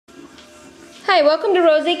Hi, welcome to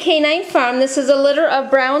Rozey K9 Farm. This is a litter of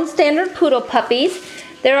brown standard poodle puppies.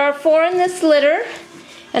 There are 4 in this litter,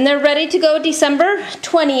 and they're ready to go December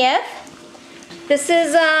 20th. This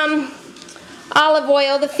is Olive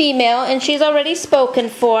Oil, the female, and she's already spoken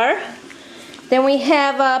for. Then we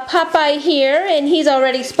have Popeye here, and he's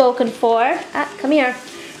already spoken for. Come here.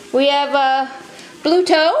 We have Blue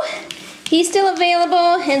Toe. He's still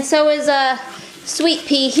available, and so is Sweet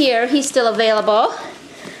Pea here. He's still available.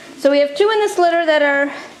 So we have 2 in this litter that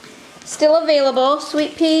are still available.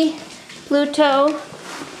 Sweet Pea, Blue Toe.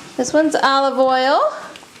 This one's Olive Oil.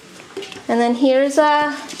 And then here's,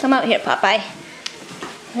 come out here, Popeye.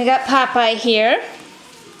 We got Popeye here,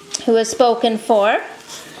 who is spoken for.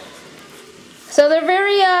 So they're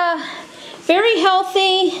very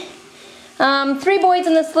healthy. 3 boys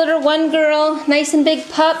in this litter, 1 girl, nice and big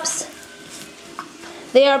pups.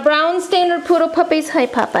 They are brown standard poodle puppies. Hi,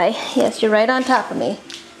 Popeye. Yes, you're right on top of me.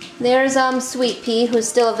 There's Sweet Pea, who's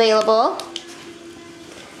still available.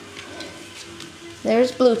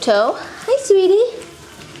 There's Blue Toe. Hi, sweetie.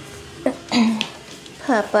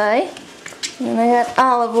 Popeye. And I got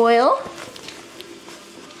Olive Oil.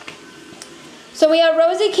 So we have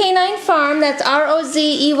Rozey K9 Farm. That's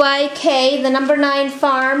ROZEYK, the number 9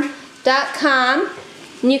 farm.com.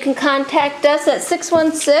 And you can contact us at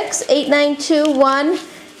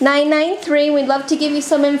 616-892-1993. We'd love to give you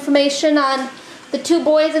some information on the 2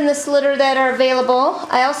 boys in this litter that are available.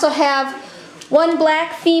 I also have 1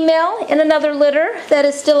 black female in another litter that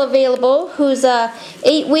is still available, who's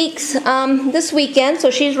 8 weeks this weekend,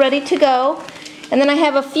 so she's ready to go. And then I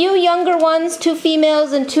have a few younger ones, 2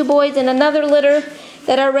 females and 2 boys in another litter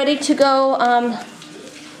that are ready to go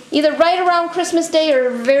either right around Christmas Day or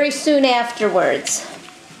very soon afterwards.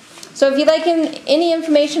 So if you'd like any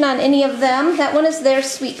information on any of them, that one is there,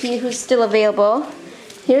 Sweet Pea, who's still available.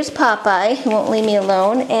 Here's Popeye, who won't leave me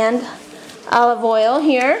alone, and Olive Oil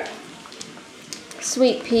here.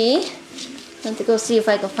 Sweet Pea. I have to go see if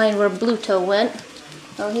I can find where Blue Toe went.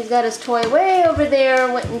 Oh, he's got his toy way over there,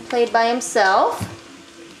 went and played by himself.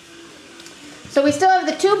 So we still have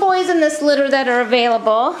the 2 boys in this litter that are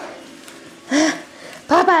available.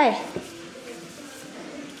 Popeye!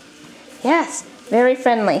 Yes, very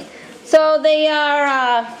friendly. So they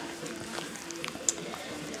are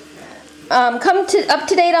up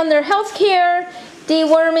to date on their health care,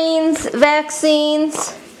 dewormings,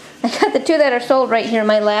 vaccines. I got the 2 that are sold right here in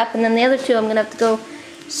my lap, and then the other 2 I'm going to have to go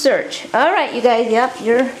search. All right, you guys, yep,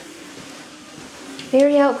 you're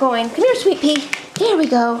very outgoing. Come here, Sweet Pea. There we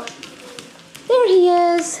go. There he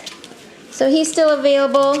is. So he's still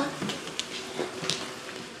available.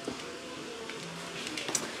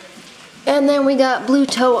 And then we got Blue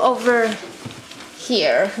Toe over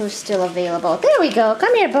here, who's still available. There we go.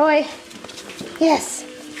 Come here, boy. Yes.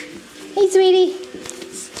 Hey, sweetie.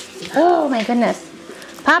 Oh, my goodness.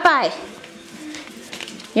 Popeye.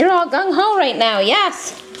 You're all gung-ho right now.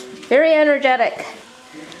 Yes. Very energetic.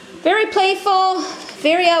 Very playful.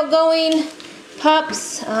 Very outgoing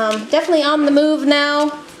pups. Definitely on the move now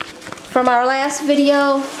from our last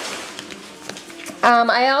video.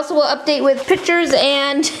 I also will update with pictures,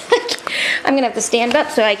 and I'm going to have to stand up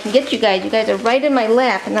so I can get you guys. You guys are right in my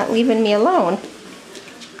lap and not leaving me alone.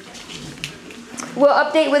 We'll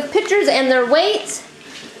update with pictures and their weights.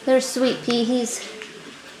 There's Sweet Pea. He's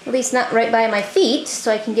at least not right by my feet,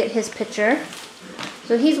 so I can get his picture.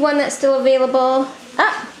 So he's one that's still available.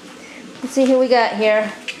 Let's see who we got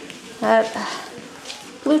here.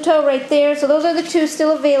 Blue Toe right there. So those are the 2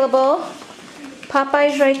 still available.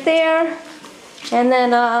 Popeye's right there. And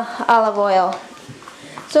then Olive Oil.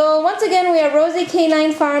 So once again, we are Rozey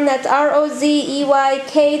K9 Farm. That's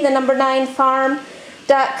ROZEYK, the number 9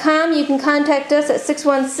 farm.com. You can contact us at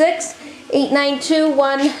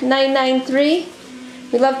 616-892-1993.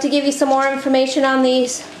 We'd love to give you some more information on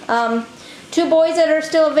these 2 boys that are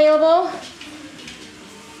still available.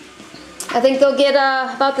 I think they'll get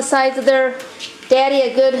about the size of their daddy,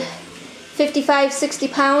 a good 55, 60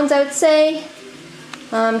 pounds, I would say.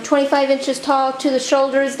 25 inches tall to the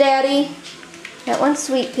shoulders, daddy. That one's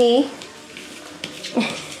Sweet Pea.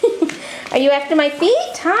 Are you after my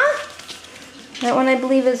feet, huh? That one I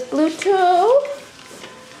believe is Blue Toe.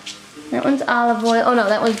 That one's Olive Oil. Oh no,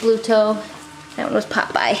 that one's Blue Toe. That one was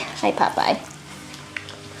Popeye. Hi, Popeye.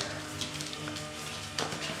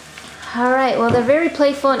 Alright, well, they're very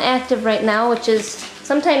playful and active right now, which is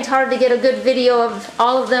sometimes hard to get a good video of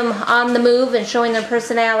all of them on the move and showing their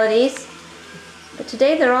personalities. But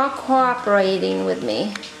today they're all cooperating with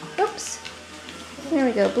me. Oops. There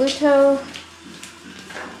we go. Blue Toe,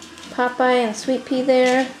 Popeye, and Sweet Pea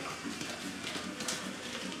there.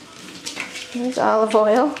 There's Olive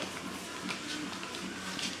Oil.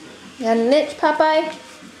 You got an itch, Popeye?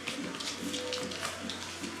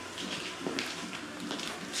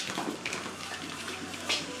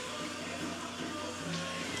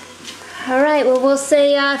 All right, well, we'll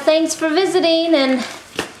say thanks for visiting and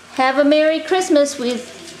have a Merry Christmas. We'd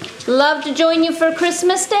love to join you for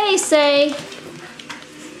Christmas Day, say.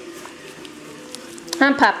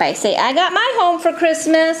 Huh, Popeye? Say, I got my home for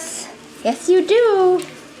Christmas. Yes, you do.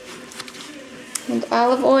 And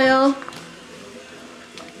olive oil.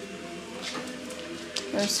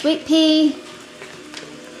 Or sweet pea.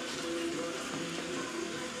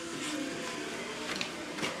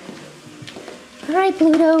 All right,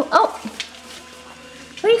 Pluto. Oh,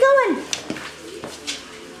 where are you going?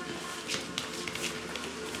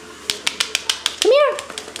 Come here.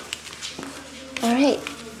 All right.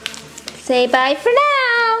 Say bye for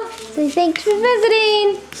now. Say thanks for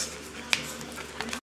visiting.